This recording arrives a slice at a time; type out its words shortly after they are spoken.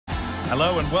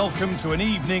Hello and welcome to an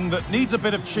evening that needs a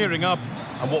bit of cheering up,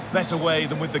 and what better way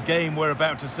than with the game we're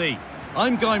about to see.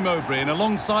 I'm Guy Mowbray, and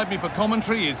alongside me for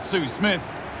commentary is Sue Smith.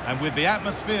 And with the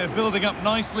atmosphere building up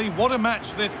nicely, what a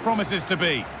match this promises to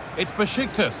be. It's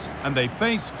Besiktas, and they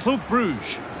face Club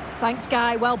Brugge. Thanks,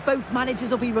 Guy. Well, both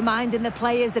managers will be reminding the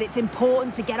players that it's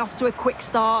important to get off to a quick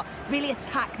start, really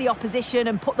attack the opposition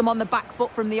and put them on the back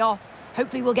foot from the off.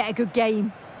 Hopefully we'll get a good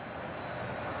game.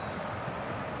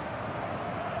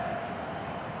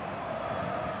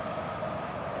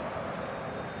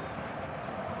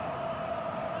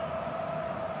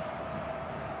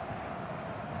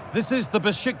 This is the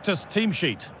Besiktas team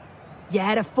sheet.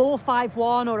 Yeah, a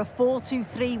 4-5-1 or a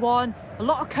 4-2-3-1. A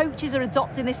lot of coaches are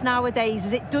adopting this nowadays,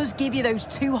 as it does give you those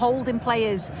two holding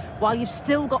players, while you've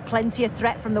still got plenty of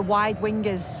threat from the wide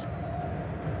wingers.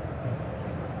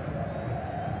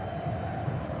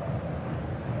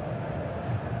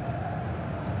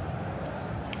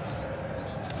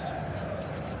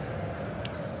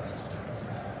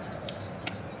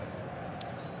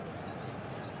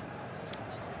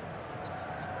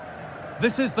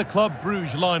 This is the Club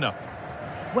Brugge lineup.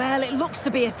 Well, it looks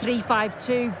to be a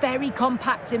 3-5-2, very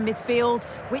compact in midfield,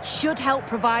 which should help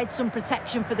provide some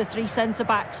protection for the three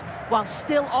centre-backs, while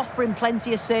still offering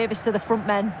plenty of service to the front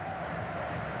men.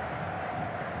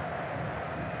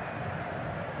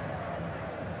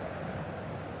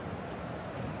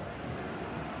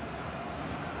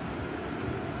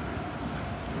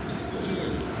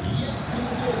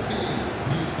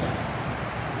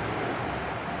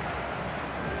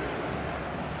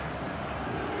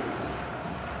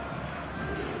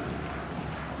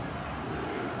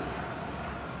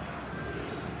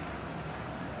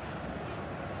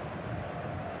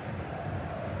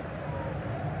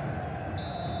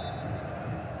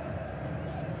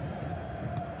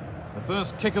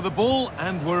 First kick of the ball,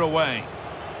 and we're away.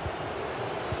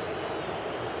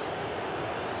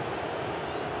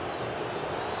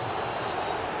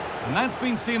 And that's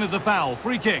been seen as a foul.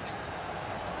 Free kick.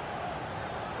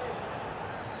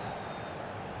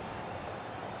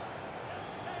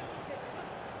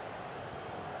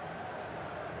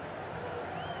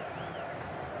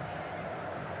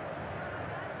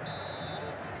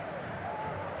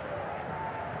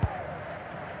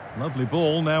 Lovely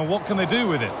ball. Now what can they do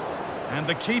with it? And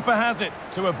the keeper has it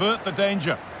to avert the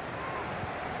danger.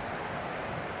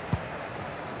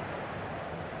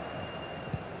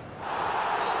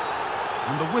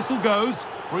 And the whistle goes.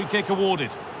 Free kick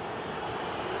awarded.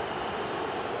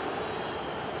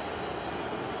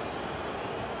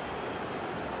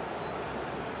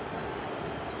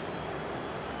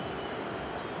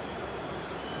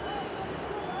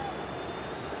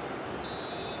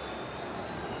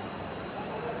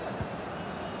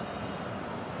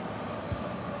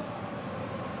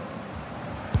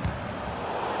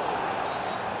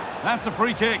 That's a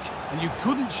free kick, and you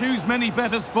couldn't choose many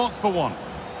better spots for one.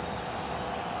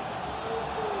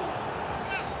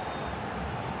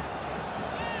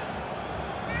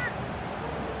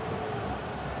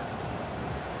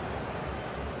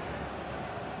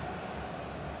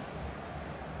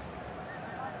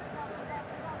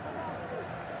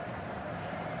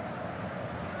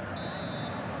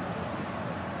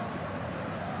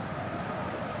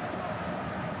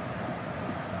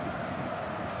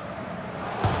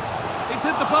 It's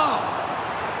hit the bar.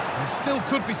 There still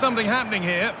could be something happening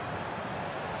here.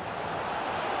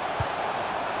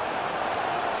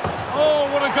 Oh,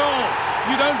 what a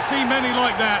goal! You don't see many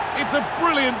like that. It's a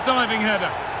brilliant diving header.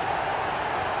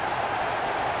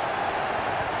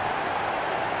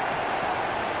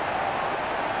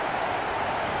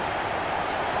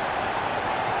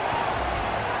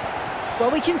 Well,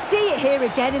 we can see it here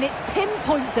again, and it's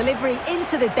pinpoint delivery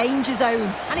into the danger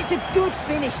zone. And it's a good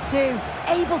finish too,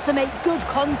 able to make good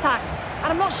contact. And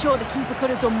I'm not sure the keeper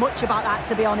could have done much about that,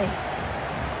 to be honest.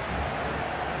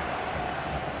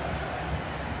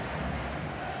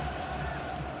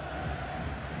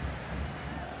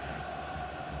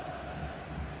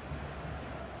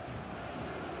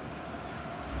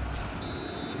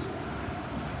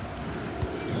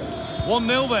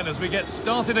 (1-0) then as we get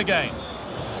started again.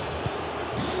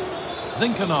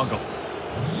 Zinkernagel.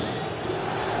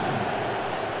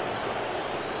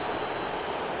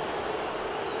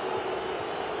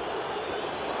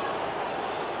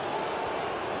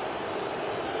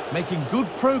 Making good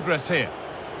progress here.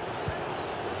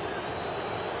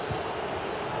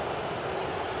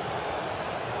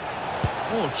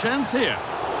 Oh, chance here.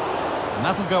 And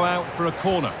that'll go out for a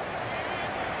corner.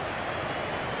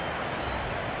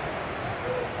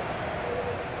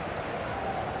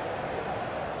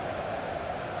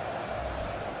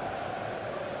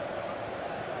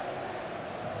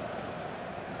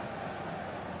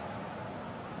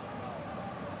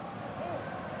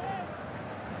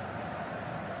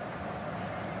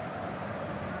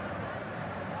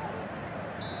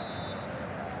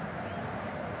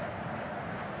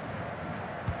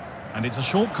 And it's a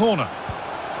short corner.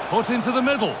 Put into the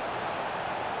middle.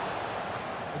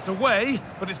 It's away,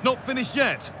 but it's not finished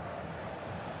yet.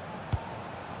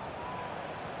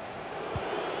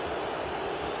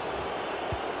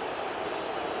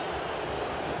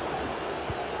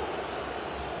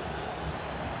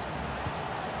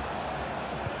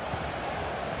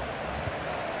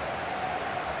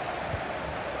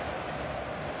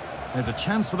 There's a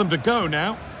chance for them to go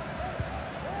now.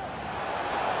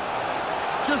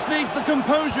 Just needs the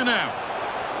composure now.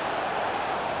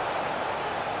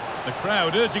 The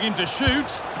crowd urging him to shoot.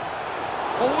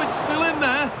 Oh, it's still in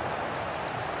there.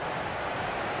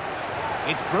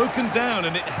 It's broken down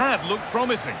and it had looked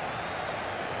promising.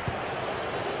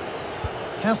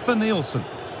 Kasper Nielsen.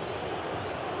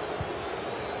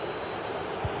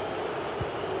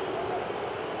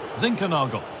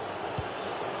 Zinkernagel.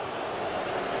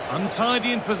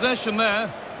 Untidy in possession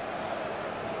there.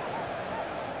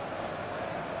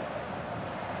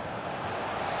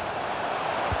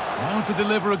 Now to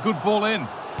deliver a good ball in.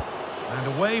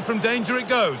 And away from danger it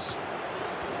goes.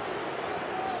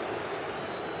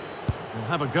 We'll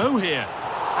have a go here.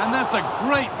 And that's a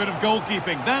great bit of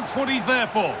goalkeeping. That's what he's there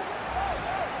for.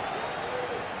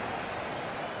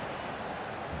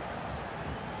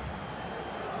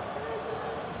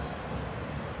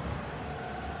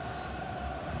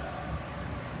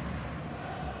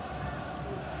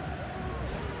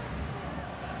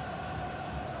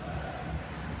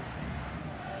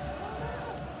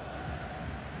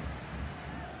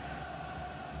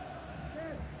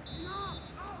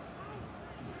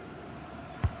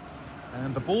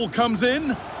 And the ball comes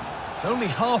in. It's only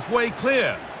halfway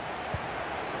clear.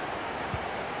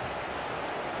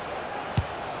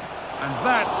 And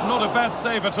that's not a bad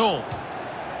save at all.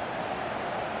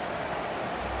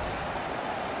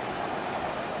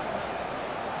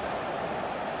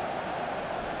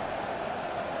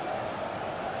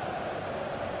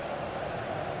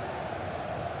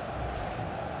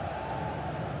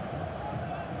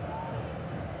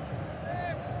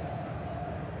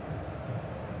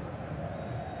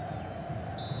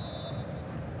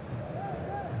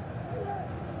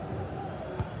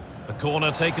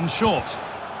 Corner taken short,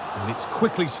 and it's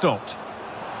quickly stopped.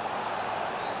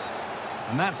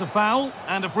 And that's a foul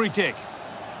and a free kick.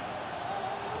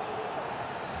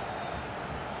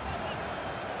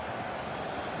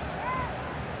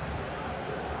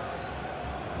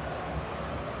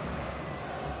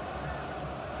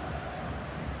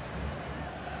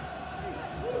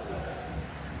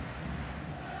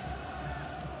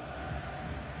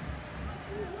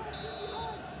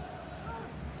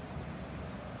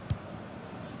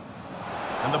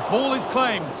 And the ball is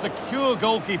claimed. Secure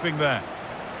goalkeeping there.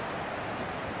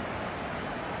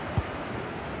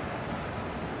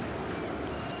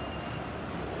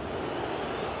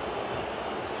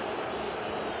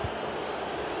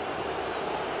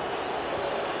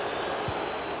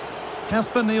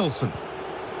 Kasper Nielsen.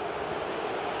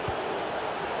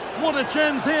 What a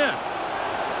chance here!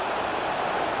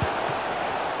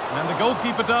 And the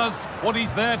goalkeeper does what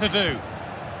he's there to do.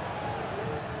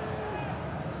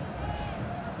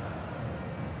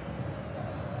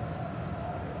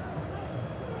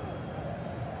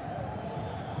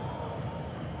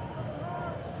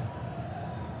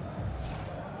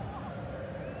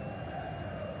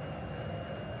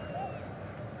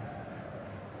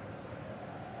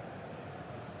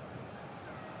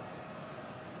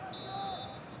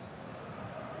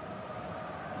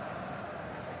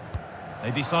 They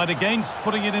decide against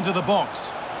putting it into the box.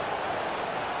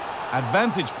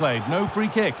 Advantage played, no free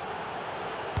kick.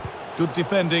 Good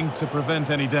defending to prevent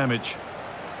any damage.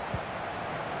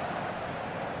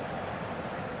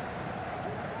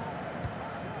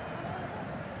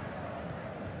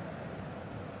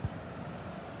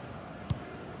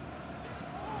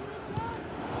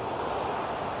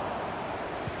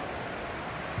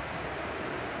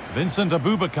 Vincent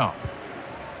Abubakar.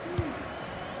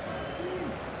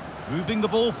 Moving the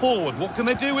ball forward. What can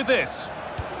they do with this?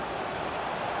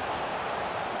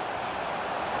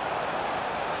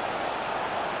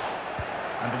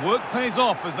 And the work pays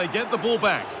off as they get the ball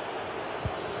back.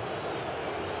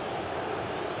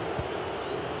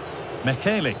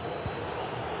 Mekele.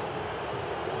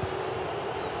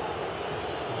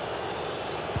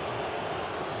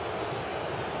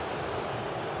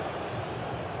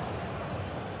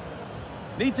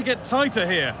 Need to get tighter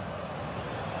here.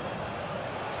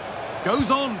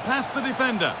 Goes on past the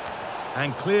defender.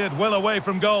 And cleared well away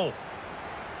from goal.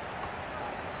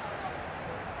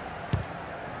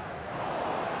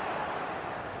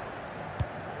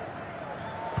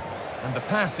 And the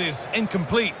pass is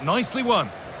incomplete. Nicely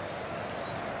won.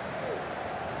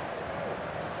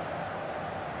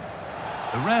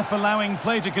 The ref allowing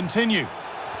play to continue.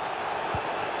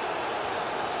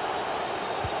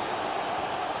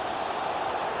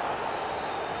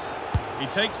 He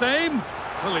takes aim.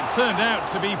 Well, it turned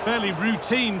out to be fairly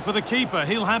routine for the keeper.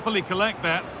 He'll happily collect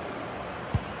that.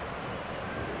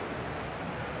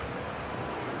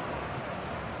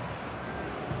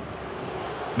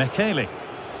 Mekele.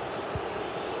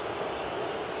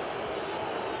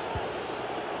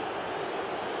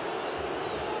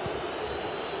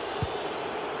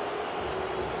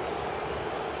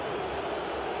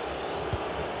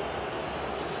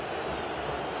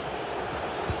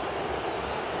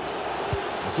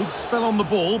 Good spell on the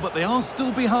ball, but they are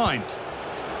still behind.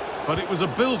 But it was a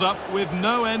build-up with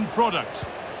no end product.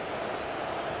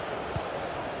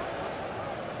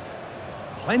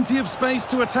 Plenty of space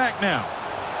to attack now.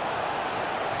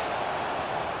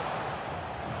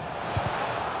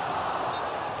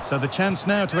 So the chance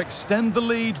now to extend the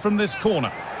lead from this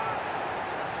corner.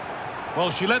 Well,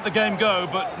 she let the game go,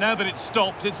 but now that it's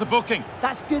stopped, it's a booking.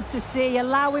 That's good to see,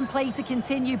 allowing play to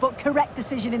continue, but correct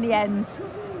decision in the end.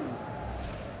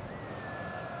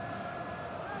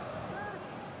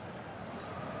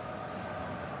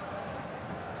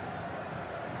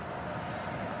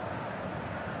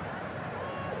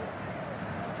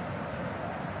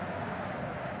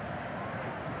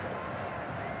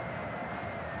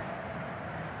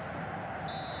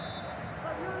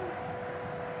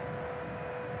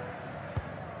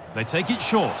 They take it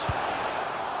short.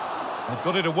 They've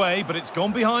got it away, but it's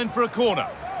gone behind for a corner.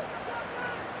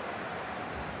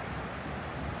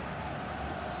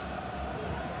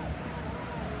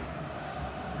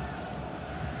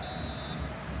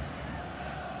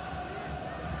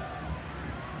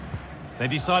 They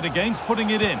decide against putting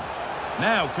it in.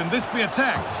 Now, can this be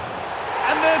attacked?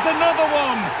 And there's another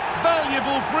one!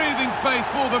 Valuable breathing space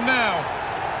for them now.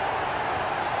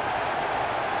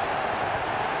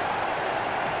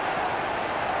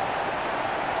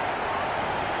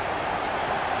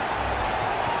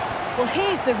 Well,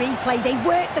 here's the replay. They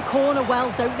work the corner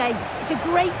well, don't they? It's a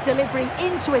great delivery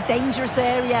into a dangerous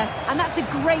area. And that's a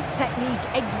great technique.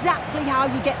 Exactly how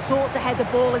you get taught to head the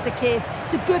ball as a kid.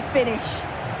 It's a good finish.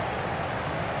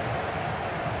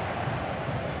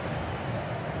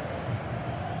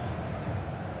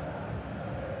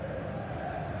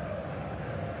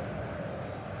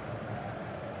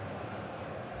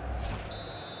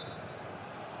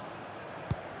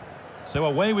 So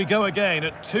away we go again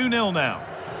at 2-0 now.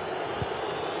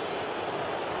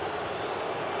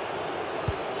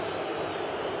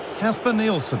 Kasper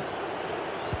Nielsen.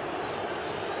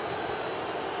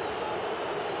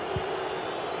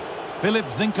 Philip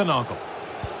Zinkernagel.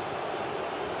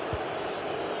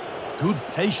 Good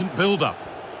patient build-up.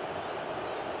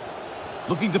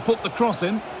 Looking to put the cross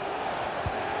in.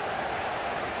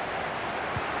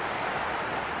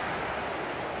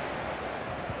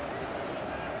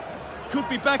 Could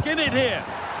be back in it here.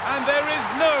 And there is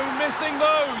no missing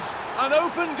those. An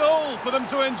open goal for them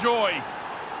to enjoy.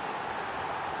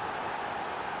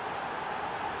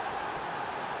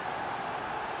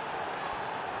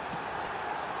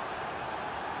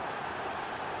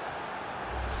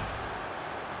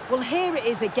 Well, here it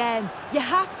is again. You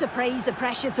have to praise the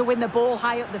pressure to win the ball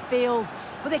high up the field.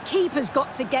 But the keeper's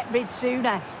got to get rid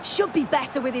sooner. Should be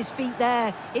better with his feet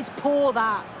there. It's poor,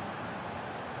 that.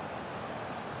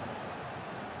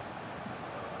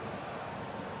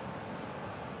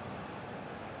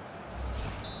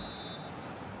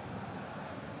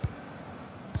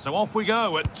 So off we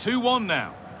go at 2-1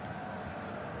 now.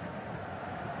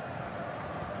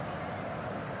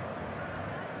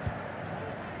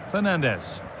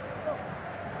 Fernandez.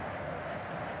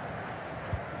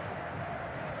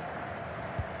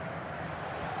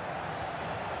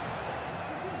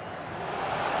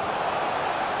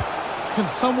 Can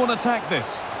someone attack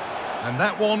this? And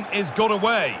that one is got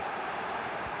away.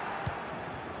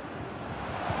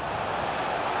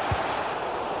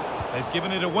 They've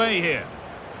given it away here.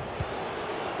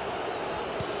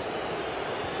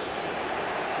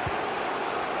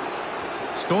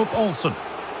 Skorp Olsen.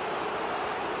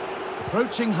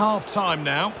 Approaching half-time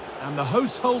now, and the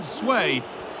hosts hold sway.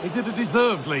 Is it a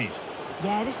deserved lead?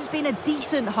 Yeah, this has been a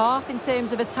decent half in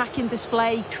terms of attacking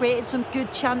display, created some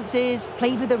good chances,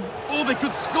 played with a... Oh, they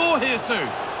could score here, Sue.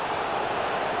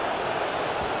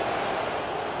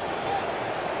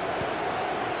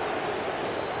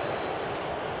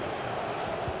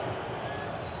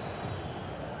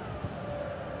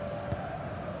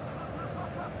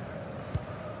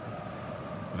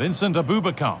 Vincent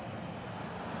Abubakar.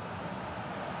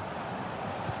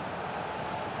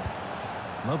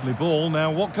 Lovely ball.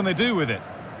 Now, what can they do with it?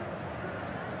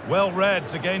 Well read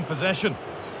to gain possession.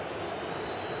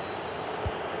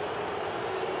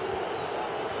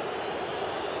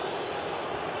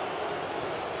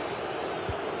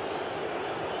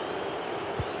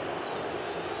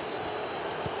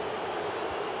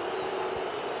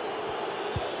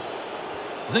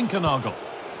 Zinkernagel.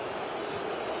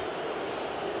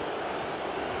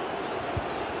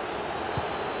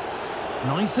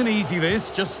 Nice and easy this,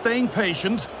 just staying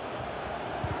patient.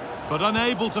 But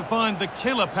unable to find the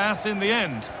killer pass in the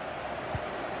end.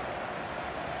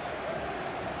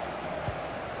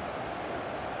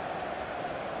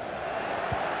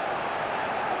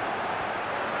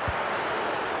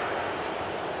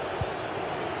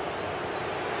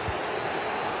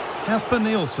 Kasper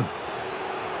Nielsen.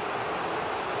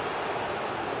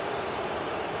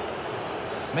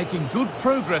 Making good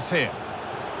progress here.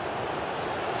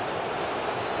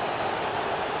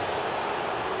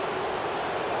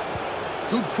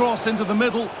 Good cross into the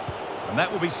middle, and that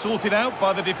will be sorted out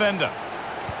by the defender.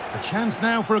 A chance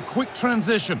now for a quick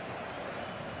transition.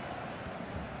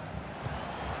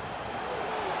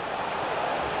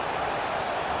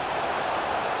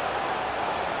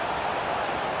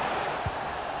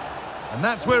 And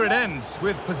that's where it ends,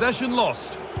 with possession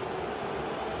lost.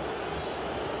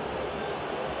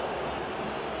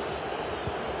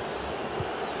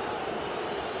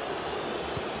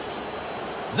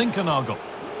 Zinkernagel.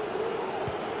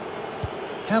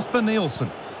 Kasper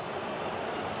Nielsen.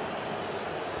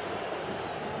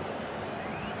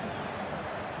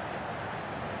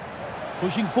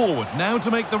 Pushing forward, now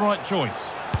to make the right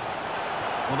choice.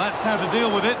 Well, that's how to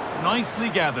deal with it. Nicely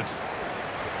gathered.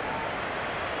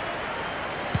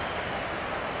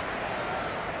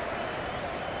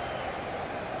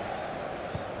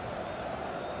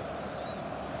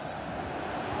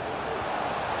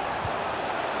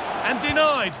 And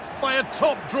denied by a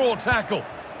top draw tackle.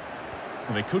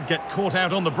 Well, they could get caught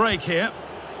out on the break here.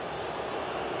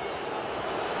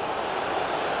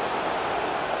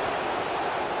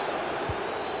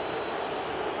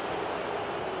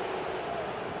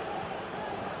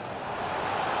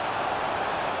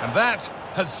 And that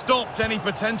has stopped any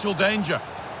potential danger.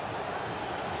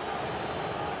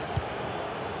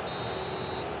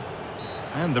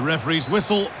 And the referee's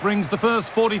whistle brings the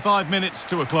first 45 minutes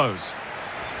to a close.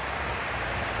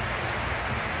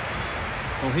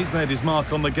 Well, he's made his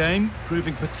mark on the game,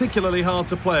 proving particularly hard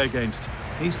to play against.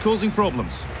 He's causing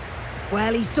problems.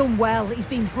 Well, he's done well. He's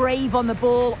been brave on the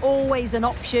ball, always an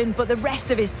option, but the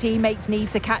rest of his teammates need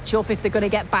to catch up if they're going to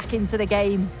get back into the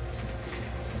game.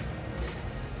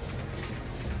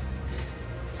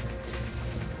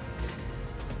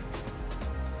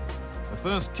 The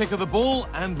first kick of the ball,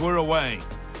 and we're away.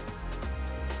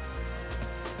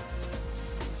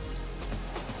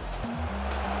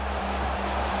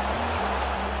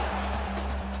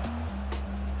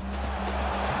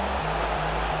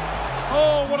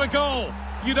 Oh, what a goal!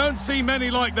 You don't see many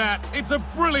like that. It's a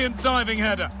brilliant diving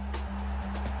header.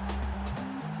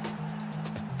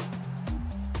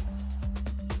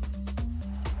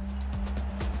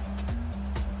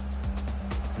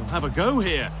 He'll have a go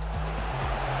here.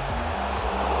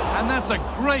 And that's a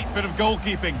great bit of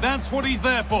goalkeeping. That's what he's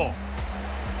there for.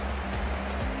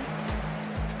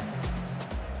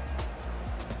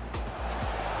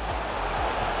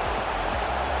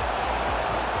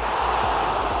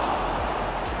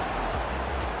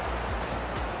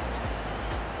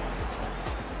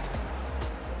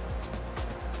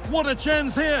 What a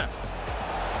chance here!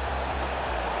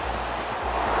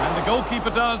 And the goalkeeper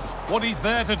does what he's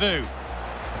there to do.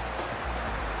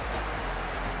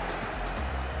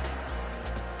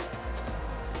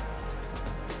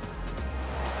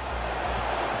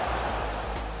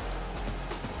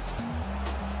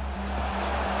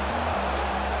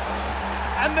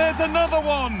 And there's another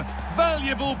one!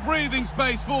 Valuable breathing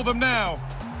space for them now.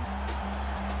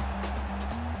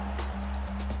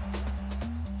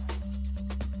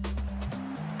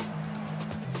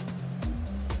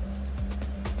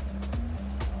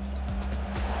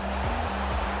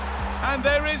 And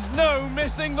there is no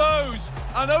missing those.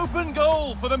 An open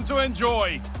goal for them to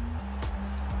enjoy.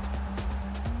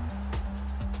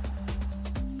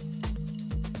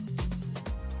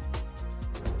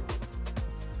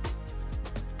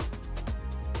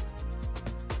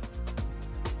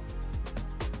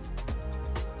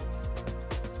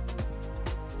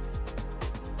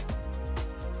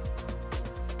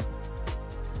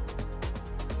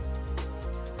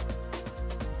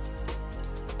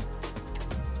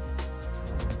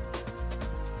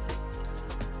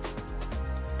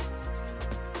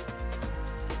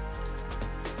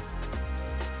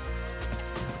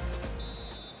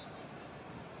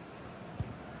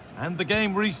 And the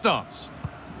game restarts.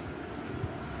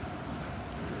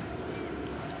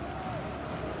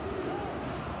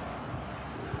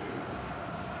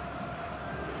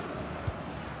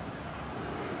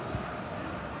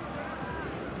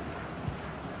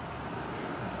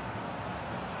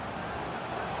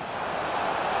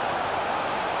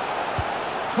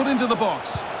 put into the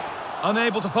box.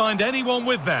 Unable to find anyone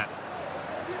with that.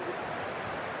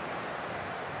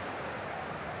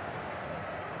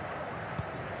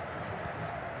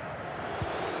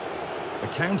 The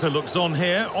counter looks on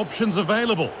here, options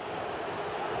available.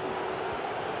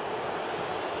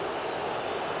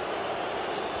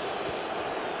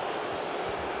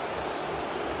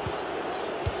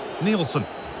 Nielsen.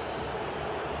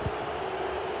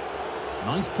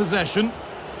 Nice possession.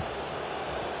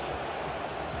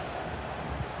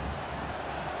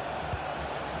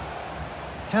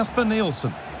 Kasper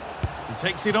Nielsen. He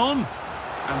takes it on.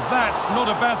 And that's not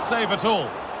a bad save at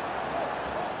all.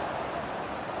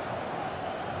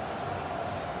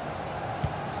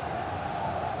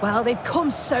 Well, they've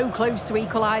come so close to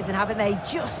equalising, haven't they?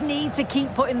 Just need to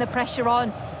keep putting the pressure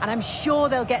on, and I'm sure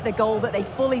they'll get the goal that they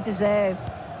fully deserve.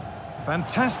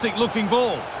 Fantastic looking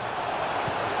ball.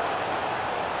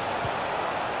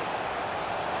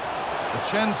 A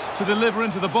chance to deliver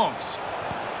into the box.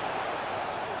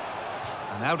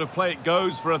 And out of play it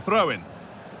goes for a throw-in.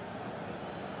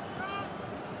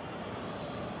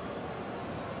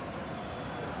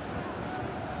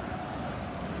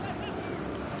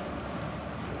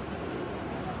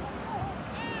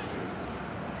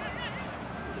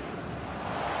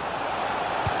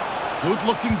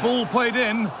 Good-looking ball played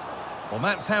in. Well,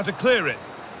 that's how to clear it.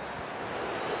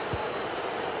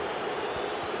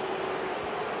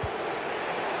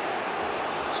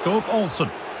 Scope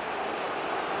Olsen.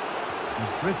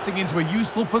 He's drifting into a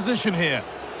useful position here.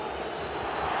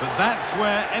 But that's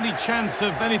where any chance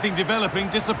of anything developing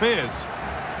disappears.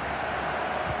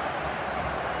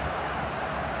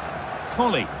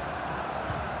 Colli.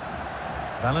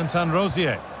 Valentin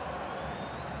Rosier.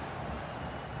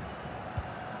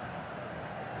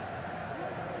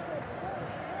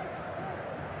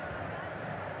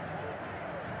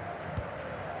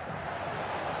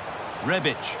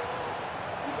 Rebic.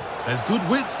 There's good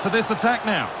width to this attack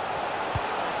now.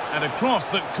 And a cross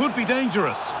that could be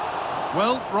dangerous.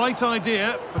 Well, right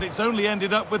idea, but it's only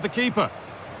ended up with the keeper.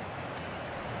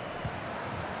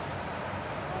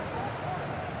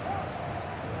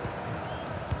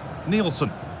 Nielsen.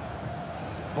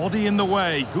 Body in the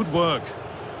way, good work.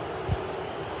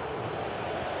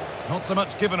 Not so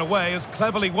much given away as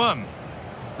cleverly won.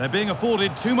 They're being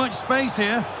afforded too much space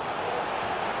here.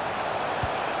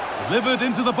 Delivered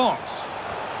into the box.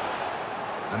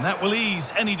 And that will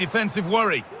ease any defensive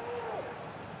worry.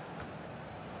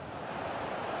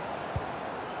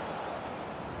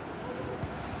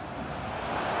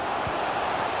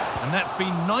 And that's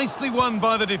been nicely won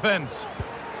by the defence.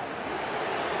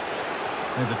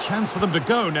 There's a chance for them to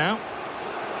go now.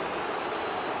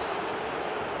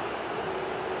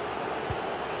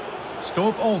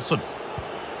 Scope Olsen.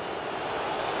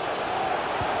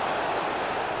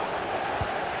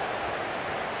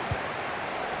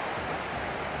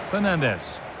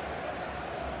 Fernandez.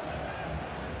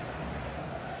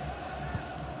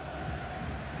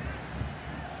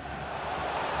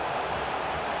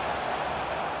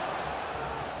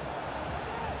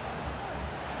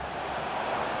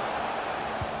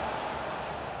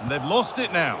 And they've lost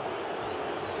it now.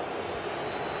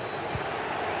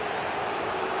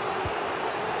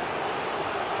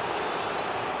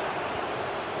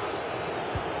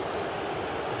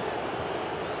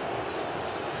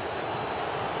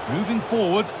 Moving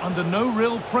forward under no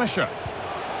real pressure.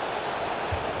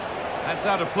 That's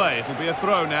out of play. It'll be a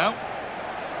throw now.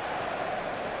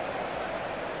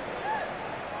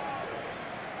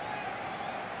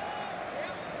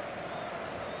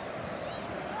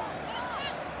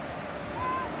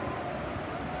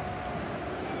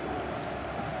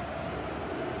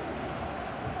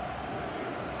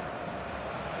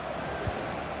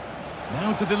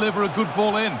 Now to deliver a good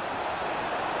ball in.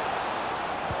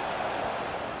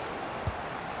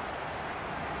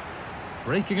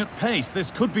 Breaking at pace, this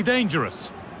could be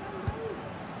dangerous.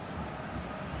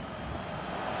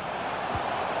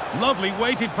 Lovely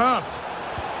weighted pass.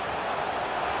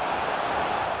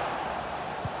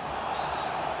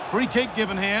 Free kick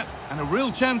given here, and a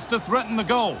real chance to threaten the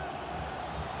goal.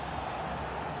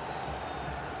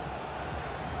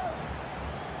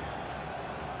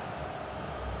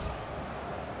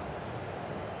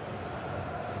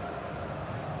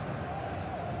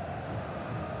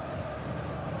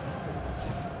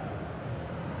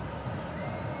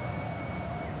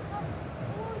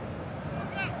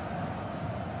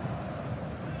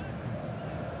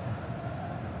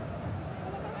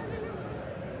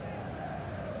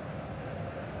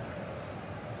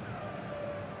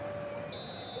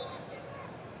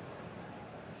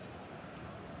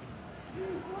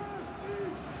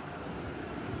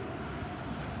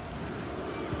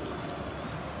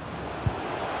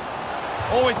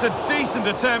 Oh, it's a decent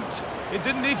attempt. It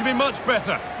didn't need to be much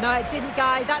better. No, it didn't,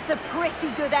 Guy. That's a pretty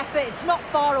good effort. It's not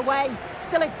far away.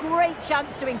 Still a great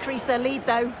chance to increase their lead,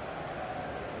 though.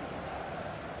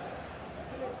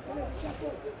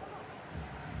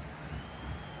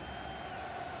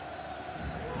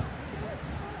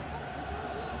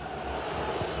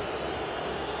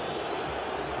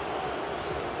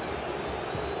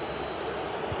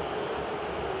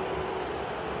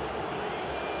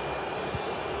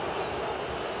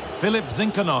 Philip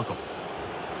Zinkernagel.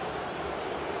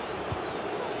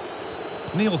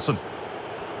 Nielsen.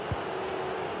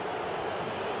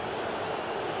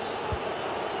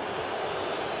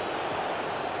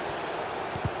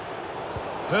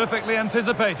 Perfectly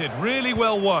anticipated, really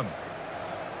well won.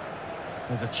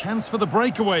 There's a chance for the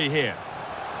breakaway here.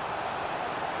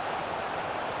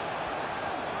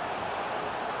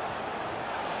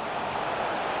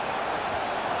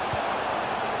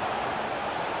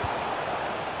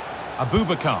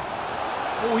 Abubakar.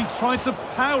 Oh, he tried to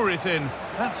power it in.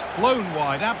 That's flown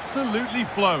wide, absolutely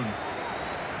flown.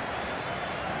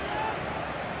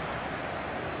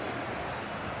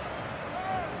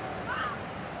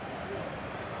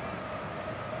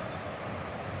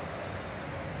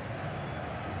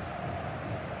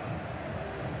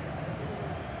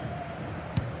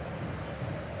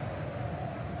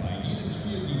 Bei jedem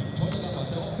Spiel gibt es tolle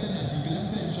Rabatte auf Fanartikel im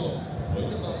Fanshop.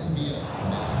 Heute warten wir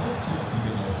mit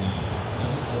Haustierartikeln auf Sie,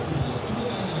 damit auch unsere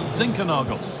vierbeinige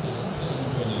Zinkernagel.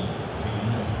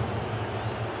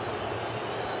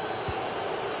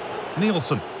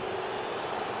 Nielsen.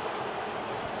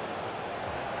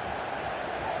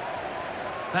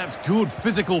 That's good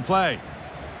physical play.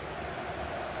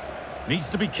 Needs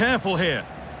to be careful here.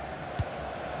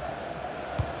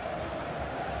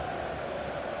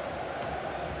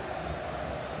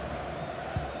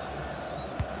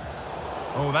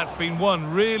 Oh, that's been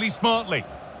won really smartly.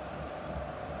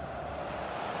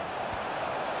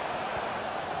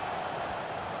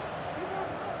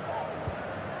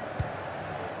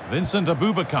 Vincent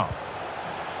Abubakar.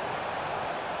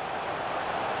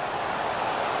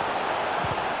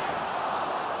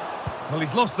 Well,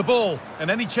 he's lost the ball, and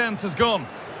any chance has gone.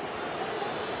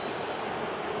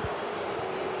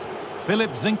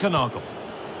 Philip Zinkernagel.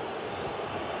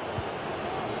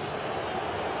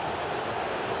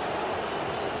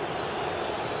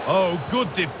 Oh,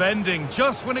 good defending,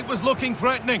 just when it was looking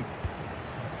threatening.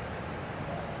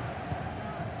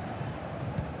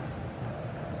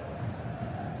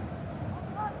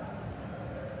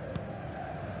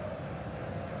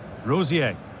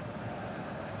 Rosier.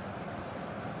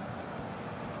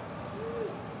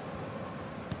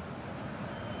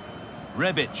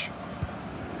 Rebic.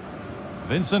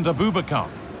 Vincent Abubakar.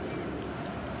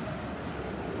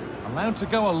 Allowed to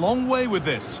go a long way with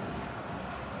this.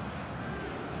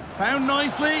 Found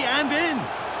nicely and in.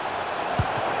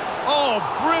 Oh,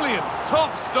 brilliant.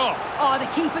 Top stop. Oh, the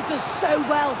keeper does so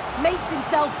well. Makes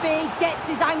himself big, gets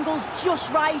his angles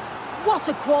just right. What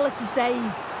a quality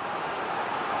save.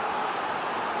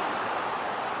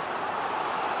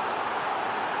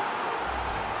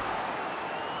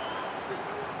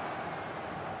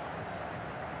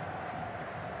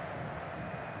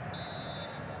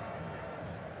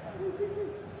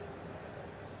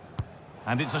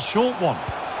 And it's a short one.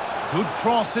 Good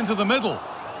cross into the middle.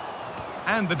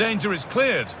 And the danger is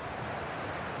cleared.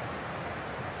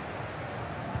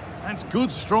 That's good,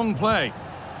 strong play.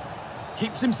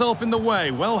 Keeps himself in the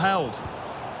way, well held.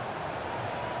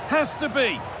 Has to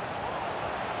be.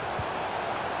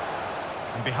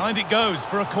 And behind it goes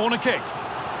for a corner kick.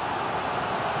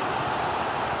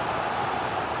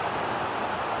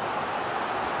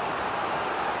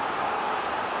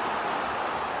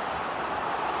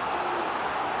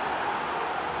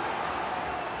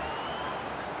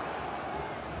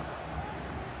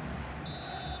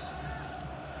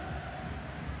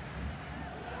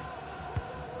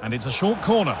 And it's a short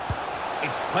corner.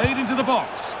 It's played into the box.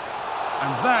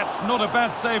 And that's not a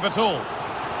bad save at all.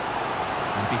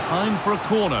 And behind for a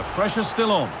corner, pressure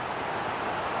still on.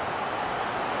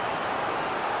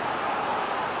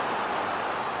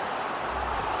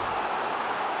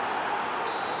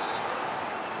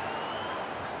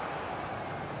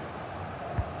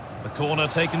 The corner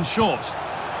taken short.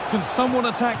 Can someone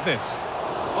attack this?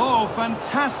 Oh,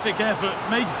 fantastic effort.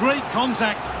 Made great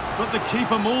contact, but the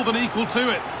keeper more than equal to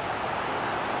it.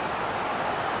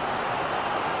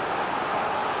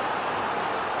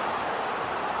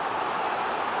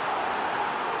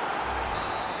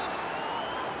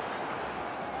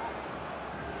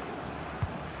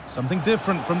 Something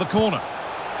different from the corner.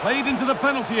 Played into the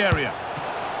penalty area.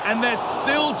 And they're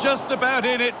still just about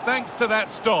in it thanks to that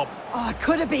stop. Oh, it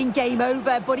could have been game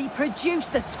over, but he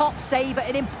produced a top save at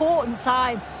an important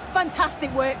time.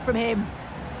 Fantastic work from him.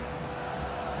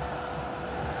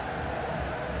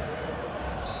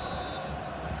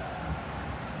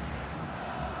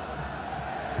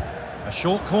 A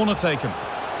short corner taken.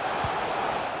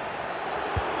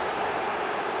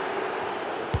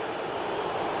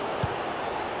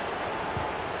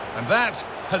 And that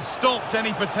has stopped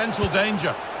any potential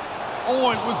danger.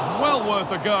 Oh, it was well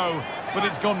worth a go, but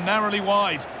it's gone narrowly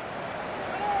wide.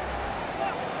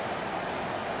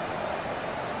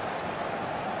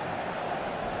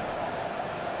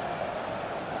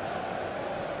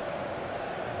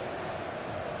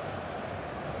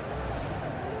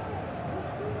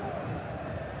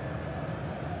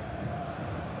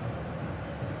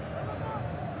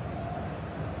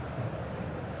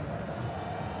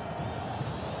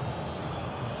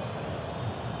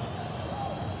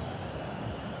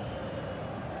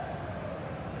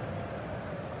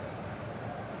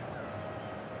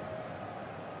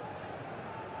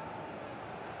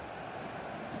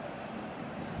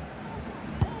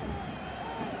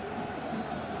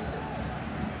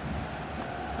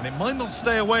 And it might not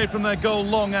stay away from their goal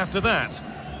long after that.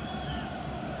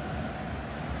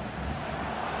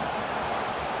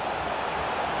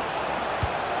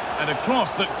 And a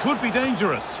cross that could be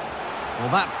dangerous. Well,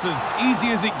 that's as easy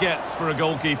as it gets for a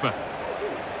goalkeeper.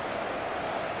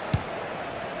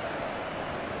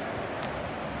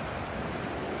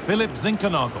 Philip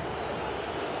Zinkernagel.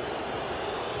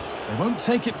 They won't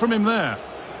take it from him there.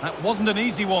 That wasn't an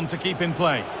easy one to keep in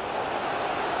play.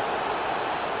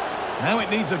 Now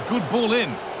it needs a good ball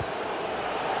in.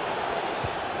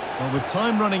 Well, with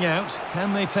time running out,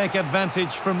 can they take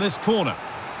advantage from this corner?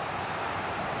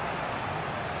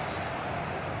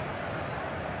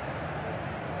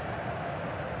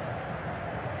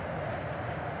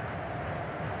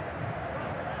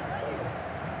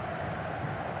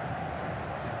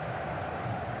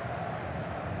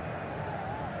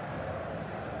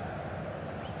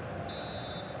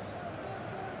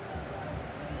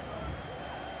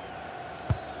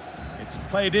 It's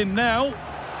played in now.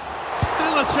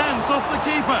 Still a chance off the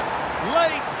keeper.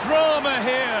 Late drama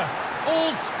here.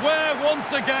 All square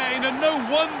once again, and no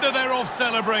wonder they're off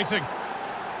celebrating.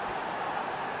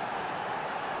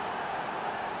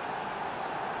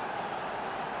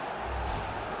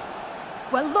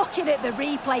 Well, looking at the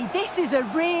replay, this is a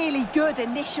really good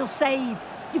initial save.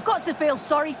 You've got to feel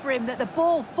sorry for him that the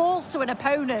ball falls to an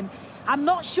opponent. I'm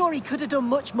not sure he could have done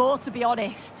much more, to be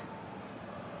honest.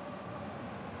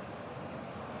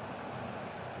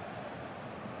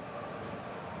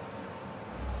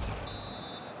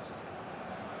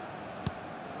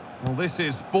 Well, this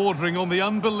is bordering on the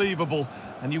unbelievable,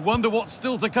 and you wonder what's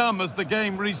still to come as the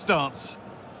game restarts.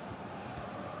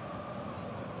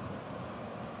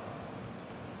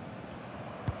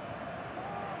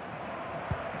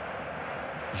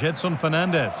 Gedson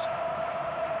Fernandez.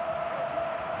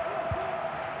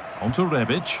 On to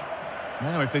Rebic.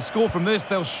 Now, if they score from this,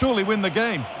 they'll surely win the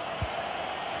game.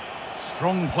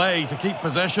 Strong play to keep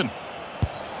possession.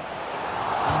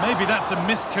 And maybe that's a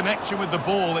misconnection with the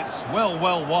ball. It's well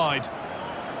wide.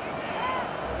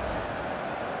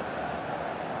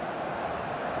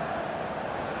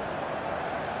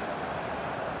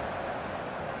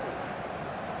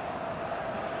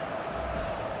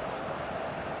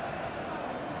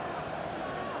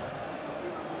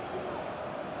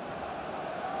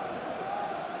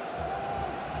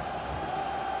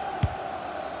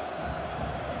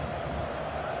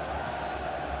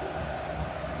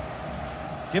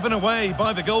 Given away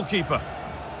by the goalkeeper.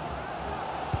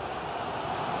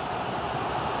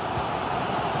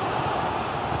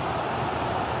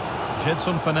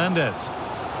 Gedson Fernandez.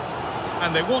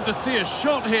 And they want to see a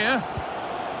shot here.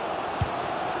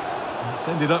 It's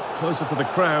ended up closer to the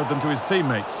crowd than to his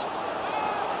teammates.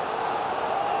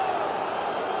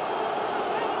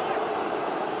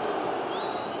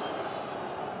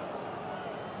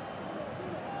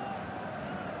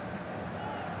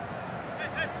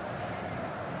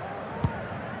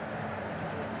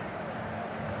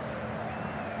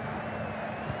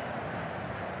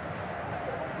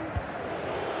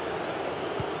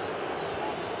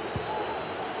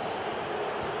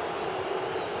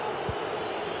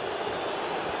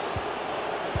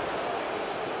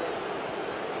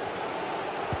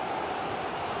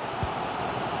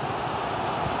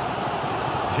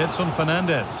 Gedson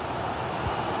Fernandez.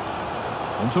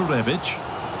 On to Rebic.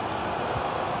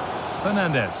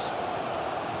 Fernandez.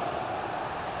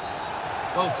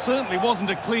 Well, certainly wasn't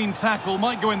a clean tackle.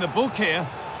 Might go in the book here.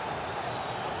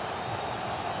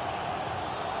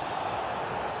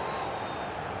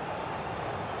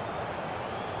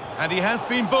 And he has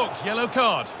been booked, yellow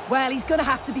card. Well, he's going to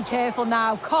have to be careful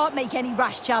now. Can't make any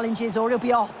rash challenges or he'll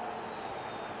be off.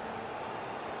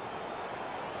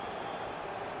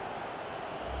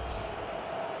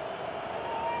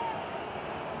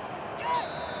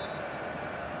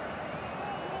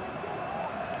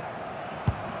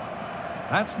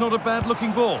 That's not a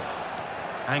bad-looking ball.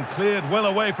 And cleared well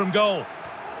away from goal.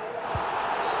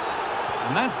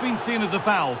 And that's been seen as a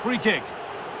foul. Free kick.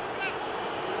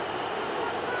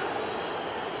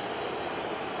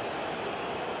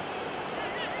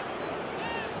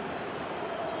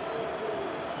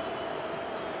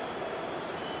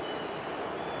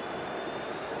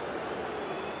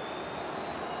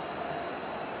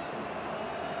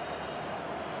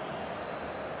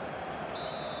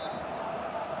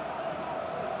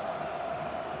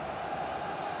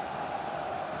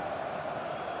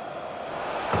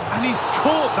 And he's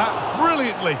caught that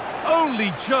brilliantly.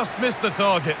 Only just missed the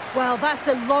target. Well, that's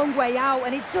a long way out,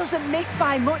 and it doesn't miss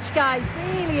by much, Guy.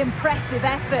 Really impressive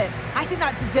effort. I think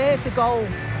that deserved the goal.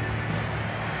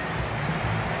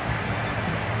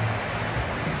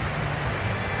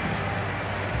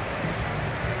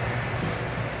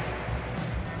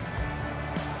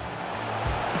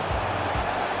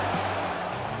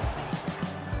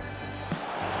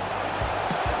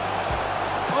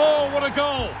 Oh, what a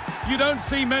goal! You don't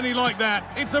see many like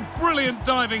that. It's a brilliant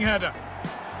diving header.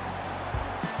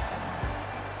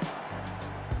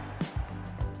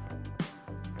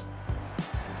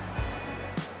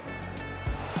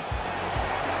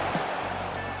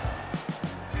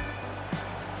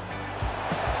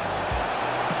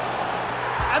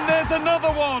 And there's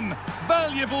another one.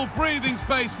 Valuable breathing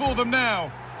space for them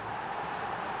now.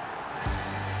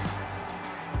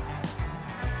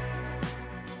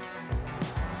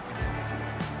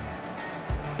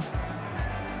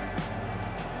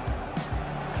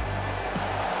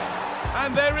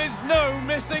 And there is no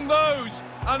missing those.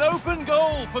 An open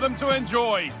goal for them to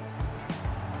enjoy.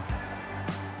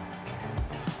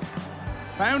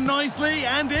 Found nicely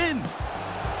and in.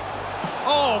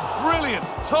 Oh, brilliant.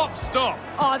 Top stop.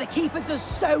 Oh, the keeper does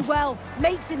so well.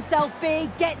 Makes himself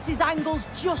big, gets his angles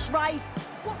just right.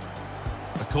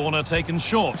 The corner taken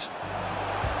short.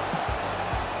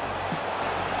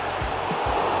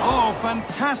 Oh,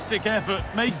 fantastic effort.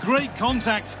 Made great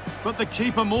contact, but the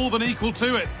keeper more than equal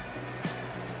to it.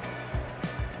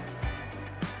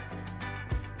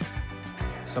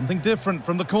 Something different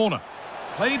from the corner.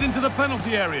 Played into the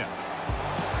penalty area.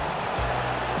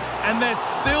 And they're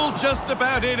still just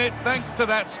about in it thanks to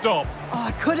that stop. Oh,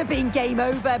 it could have been game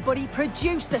over, but he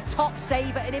produced a top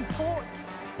save at an important...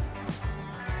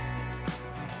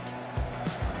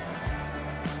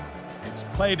 It's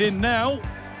played in now.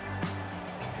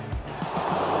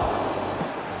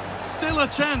 Still a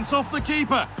chance off the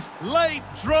keeper. Late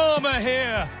drama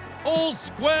here. All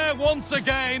square once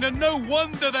again, and no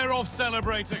wonder they're off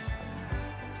celebrating.